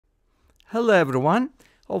Hello everyone.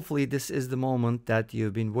 Hopefully this is the moment that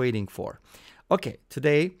you've been waiting for. Okay,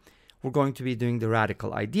 today we're going to be doing the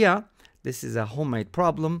radical idea. This is a homemade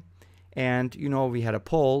problem, and we had a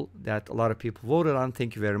poll that a lot of people voted on.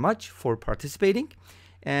 Thank you very much for participating.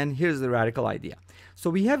 And here's the radical idea. So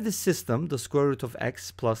we have this system, the square root of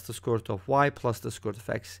x plus the square root of y plus the square root of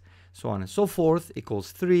x, so on and so forth,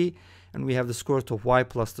 equals 3. And we have the square root of y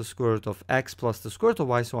plus the square root of x plus the square root of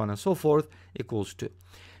y, so on and so forth, equals 2.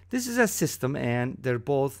 This is a system, and they're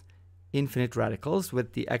both infinite radicals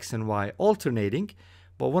with the x and y alternating,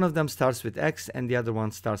 but one of them starts with x and the other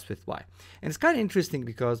one starts with y. And it's kind of interesting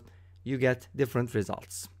because you get different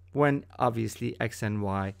results when obviously x and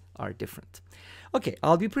y are different. Okay,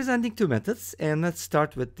 I'll be presenting two methods, and let's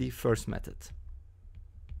start with the first method.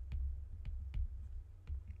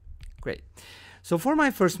 Great. So for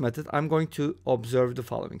my first method, I'm going to observe the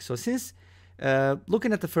following. So since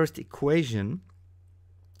looking at the first equation,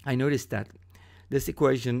 I noticed that this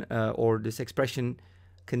equation or this expression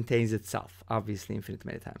contains itself, obviously, infinite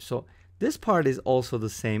many times. So this part is also the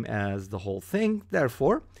same as the whole thing.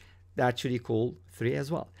 Therefore, that should equal 3 as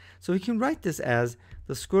well. So we can write this as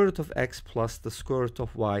the square root of x plus the square root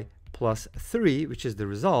of y plus 3, which is the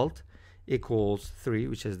result, equals 3,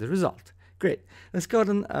 which is the result. Great. Let's go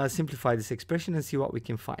ahead and simplify this expression and see what we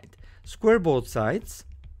can find. Square both sides,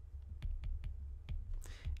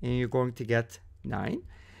 and you're going to get 9.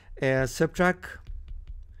 Subtract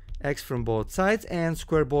x from both sides and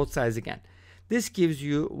square both sides again. This gives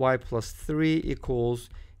you y plus 3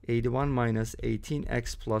 equals 81 minus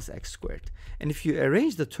 18x plus x squared. And if you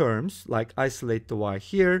arrange the terms, like isolate the y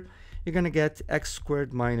here, you're going to get x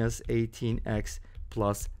squared minus 18x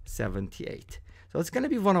plus 78. So it's going to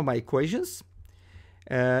be one of my equations,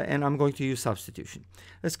 and I'm going to use substitution.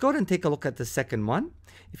 Let's go ahead and take a look at the second one.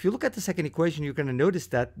 If you look at the second equation, you're going to notice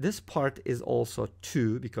that this part is also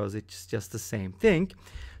 2 because it's just the same thing.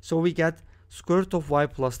 So we get square root of y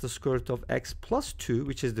plus the square root of x plus 2,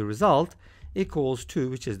 which is the result, equals 2,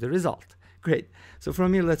 which is the result. Great. So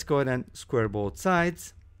from here, let's go ahead and square both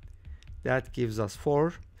sides. That gives us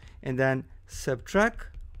 4. And then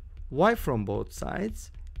subtract y from both sides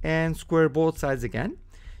and square both sides again.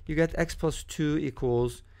 You get x plus 2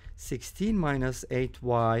 equals 16 minus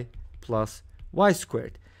 8y plus y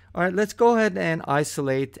squared. All right, let's go ahead and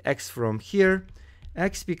isolate x from here.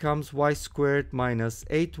 X becomes y squared minus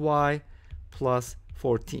 8y plus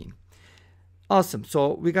 14. Awesome.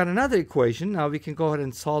 So we got another equation. Now we can go ahead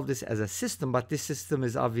and solve this as a system, but this system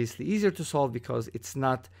is obviously easier to solve because it's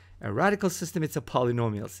not a radical system, it's a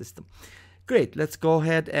polynomial system. Great. Let's go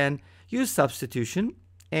ahead and use substitution.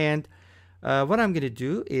 And what I'm going to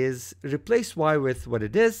do is replace y with what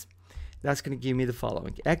it is. That's going to give me the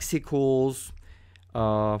following. X equals,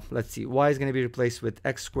 let's see, y is going to be replaced with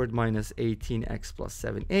x squared minus 18x plus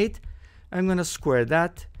 78. I'm going to square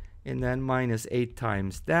that, and then minus 8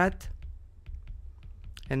 times that,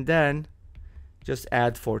 and then just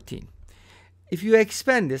add 14. If you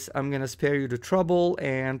expand this, I'm going to spare you the trouble,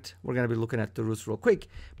 and we're going to be looking at the roots real quick.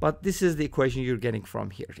 But this is the equation you're getting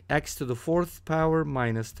from here. X to the 4th power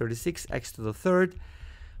minus 36 x to the 3rd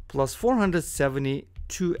plus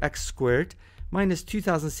 472x squared minus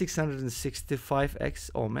 2665x,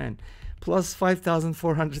 oh man, plus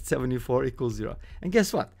 5474 equals 0. And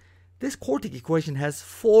guess what? This quartic equation has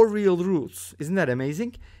 4 real roots. Isn't that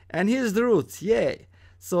amazing? And here's the roots. Yay.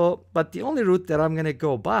 So, but the only root that I'm going to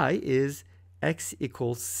go by is x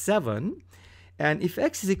equals 7. And if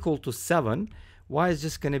x is equal to 7, y is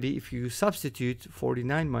just going to be, if you substitute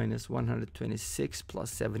 49 minus 126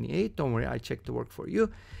 plus 78, don't worry, I checked the work for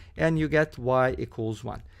you, and you get y equals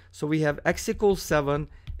 1. So we have x equals 7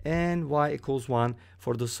 and y equals 1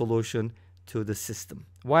 for the solution to the system.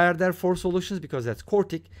 Why are there 4 solutions? Because that's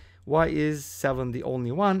quartic. Why is 7 the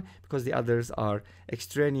only one? Because the others are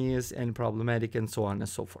extraneous and problematic and so on and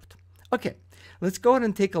so forth. Okay, let's go ahead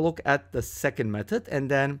and take a look at the second method,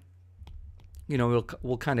 and then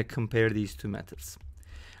we'll kind of compare these two methods.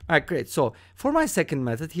 All right, great. So for my second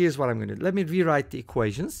method, here's what I'm going to do. Let me rewrite the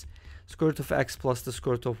equations. Square root of x plus the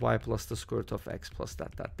square root of y plus the square root of x plus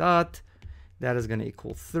dot dot dot. That is going to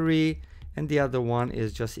equal 3, and the other one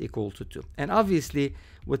is just equal to 2. And obviously,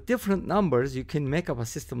 with different numbers, you can make up a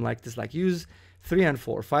system like this, like use 3 and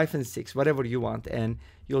 4, 5 and 6, whatever you want, and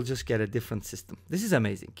you'll just get a different system. This is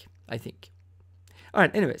amazing, I think. All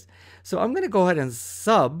right, anyways, so I'm going to go ahead and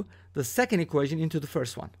sub the second equation into the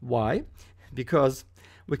first one. Why? Because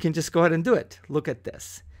we can just go ahead and do it. Look at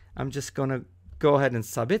this. I'm just going to go ahead and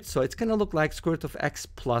sub it. So it's going to look like square root of x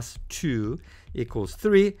plus 2 equals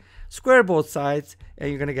 3. Square both sides, and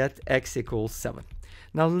you're going to get x equals 7.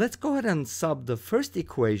 Now let's go ahead and sub the first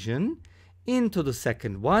equation into the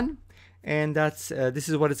second one. and that's this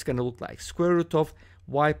is what it's going to look like. Square root of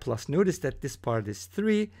y plus, notice that this part is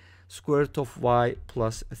 3, square root of y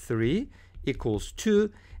plus 3 equals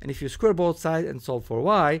 2, and if you square both sides and solve for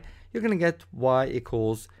y, you're going to get y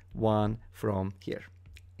equals 1 from here.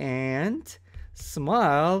 And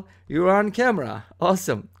smile, you're on camera.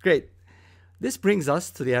 Awesome, great. This brings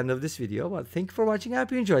us to the end of this video. Well, thank you for watching. I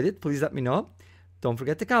hope you enjoyed it. Please let me know. Don't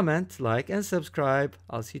forget to comment, like, and subscribe.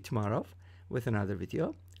 I'll see you tomorrow with another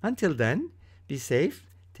video. Until then, be safe,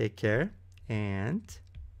 take care, and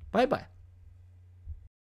bye-bye.